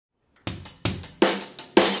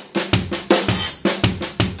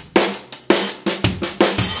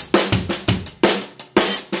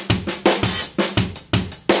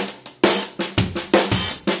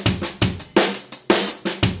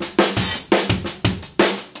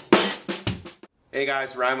Hey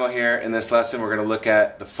guys, Rymo here. In this lesson we're going to look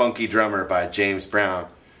at The Funky Drummer by James Brown.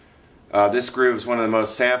 This groove is one of the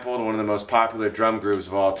most sampled, one of the most popular drum grooves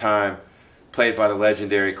of all time, played by the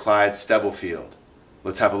legendary Clyde Stubblefield.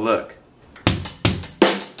 Let's have a look.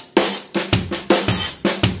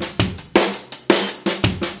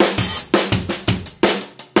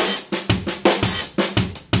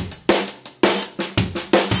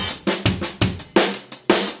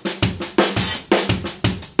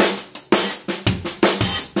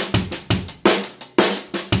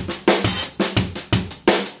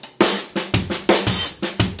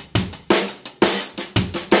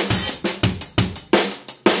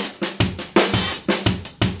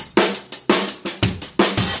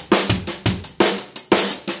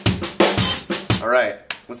 Alright,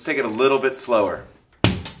 let's take it a little bit slower.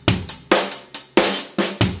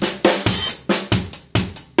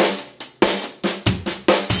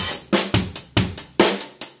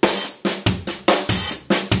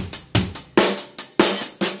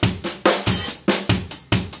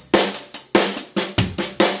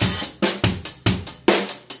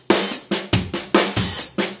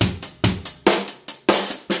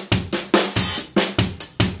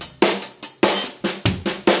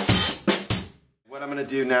 What I'm going to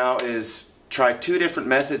do now is try two different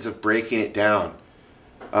methods of breaking it down.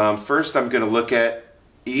 First, I'm going to look at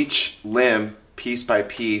each limb piece by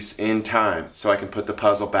piece in time so I can put the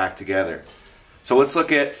puzzle back together. So let's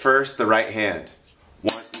look at first the right hand.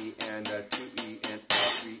 1 E and a 2 E and a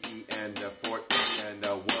 3 E and a 4 E and a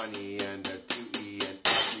 1 E and a 2 E and a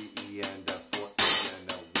 3 E and a 4 E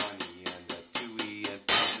and a 1 E and a 2 E and a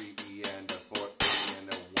 3 E and a 4 E and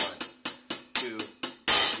a 1, 2,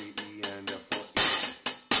 3 E and a 4 E.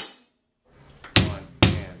 1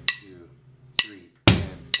 and 2, 3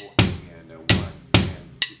 and 4 E and a 1 and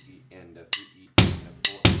 2 E and a 3 E and a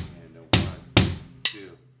 4 E and a 1,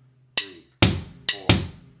 2, 3, 4,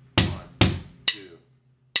 1, 2,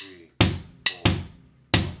 3, 4.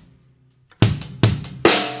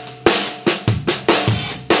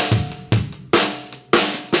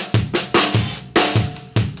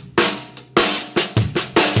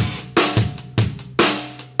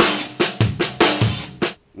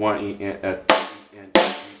 1 E and a 2 E and a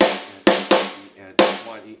 3 E and a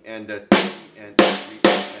 1 E and a 2 E and a 3 E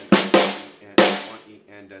and a 1 E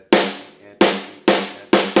and a 2 E and a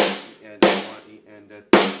 3 and a 1 E and a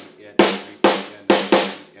 2 E and a 3 and a 1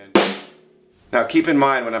 and a. Now keep in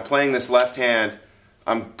mind, when I'm playing this left hand,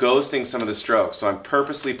 I'm ghosting some of the strokes, so I'm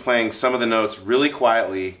purposely playing some of the notes really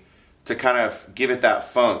quietly to kind of give it that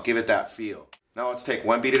funk, give it that feel. Now let's take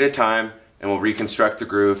one beat at a time and we'll reconstruct the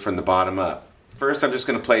groove from the bottom up. First, I'm just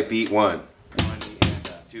going to play beat 1. 1 E and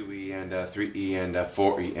a 2 E and a 3 E and a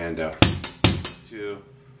 4 E and a 2,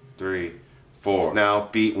 3, 4. Now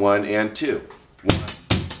beat 1 and 2. 1,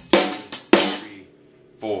 2, 3,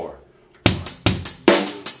 4. 1, 2,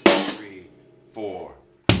 3, 4.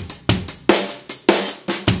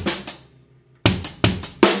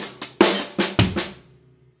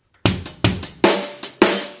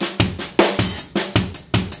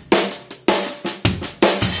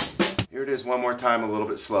 Here it is one more time, a little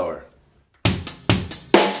bit slower.